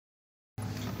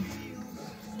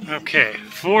Okay,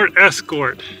 Ford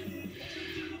Escort.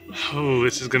 Oh,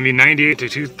 this is going to be 98 to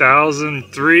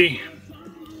 2003.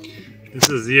 This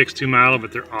is the ZX2 model,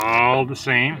 but they're all the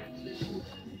same.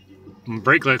 And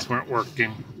brake lights weren't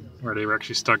working, or they were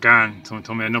actually stuck on. Someone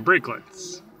told me I had no brake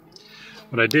lights.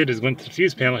 What I did is went to the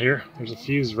fuse panel here. There's a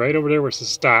fuse right over there where it says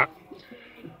stop.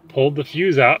 Pulled the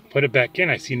fuse out, put it back in.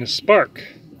 I seen a spark.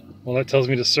 Well, that tells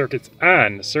me the circuit's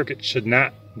on. The circuit should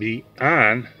not be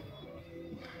on.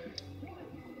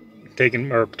 Taking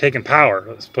power,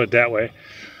 let's put it that way,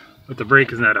 but the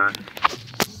brake is not on.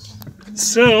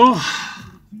 So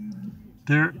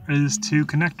there is two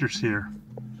connectors here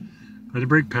by the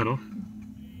brake pedal.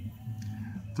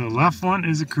 The left one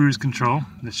is a cruise control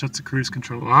that shuts the cruise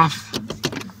control off. I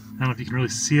don't know if you can really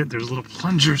see it. There's little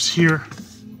plungers here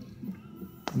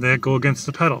that go against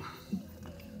the pedal.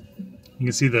 You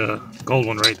can see the gold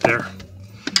one right there,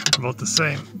 about the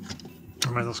same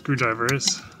where my little screwdriver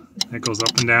is. It goes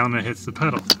up and down and it hits the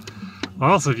pedal.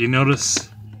 Also, if you notice,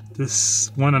 this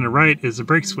one on the right is a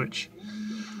brake switch.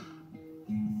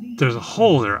 There's a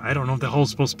hole there. I don't know if that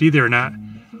hole's supposed to be there or not,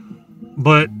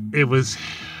 but it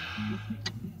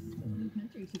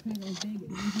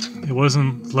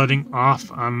wasn't letting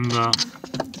off on the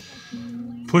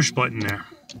push button there.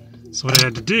 So what I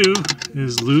had to do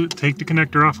is take the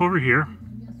connector off over here,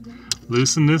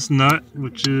 loosen this nut,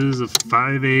 which is a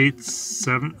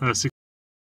 5/8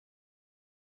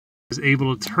 is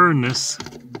able to turn this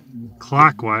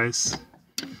clockwise,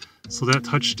 so that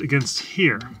touched against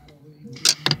here.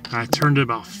 I turned it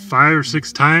about 5 or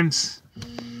 6 times,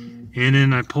 and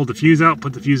then I pulled the fuse out,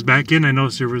 put the fuse back in. I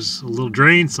noticed there was a little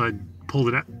drain, so I pulled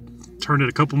it out, turned it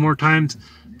a couple more times.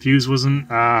 Fuse wasn't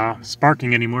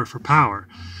sparking anymore for power.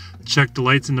 Checked the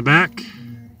lights in the back.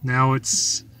 Now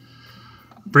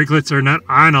brake lights are not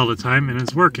on all the time, and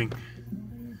it's working.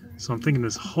 So I'm thinking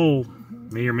this hole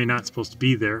may or may not supposed to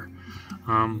be there.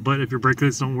 But if your brake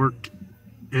lights don't work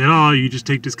at all, you just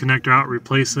take this connector out,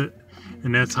 replace it,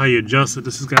 and that's how you adjust it.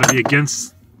 This has got to be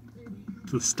against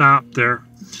the stop there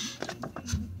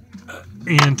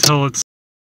until the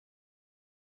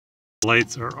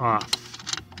lights are off.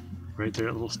 Right there,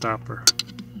 that little stopper.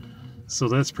 So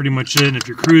that's pretty much it. And if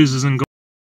your cruise isn't going,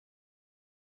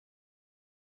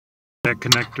 that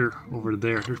connector over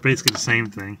there, they're basically the same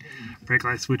thing. Brake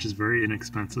light switch is very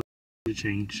inexpensive to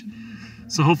change.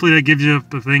 So hopefully that gives you a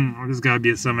thing, or this has got to be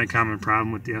a semi-common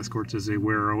problem with the Escorts as they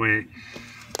wear away.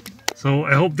 So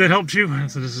I hope that helped you.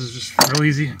 So this is just real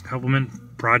easy,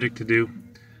 couple-minute project to do.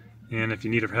 And if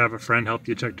you need to have a friend help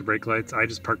you check the brake lights, I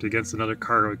just parked against another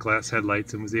car with glass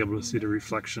headlights and was able to see the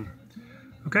reflection.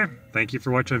 Okay, thank you for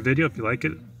watching the video. If you like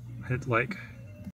it, hit like.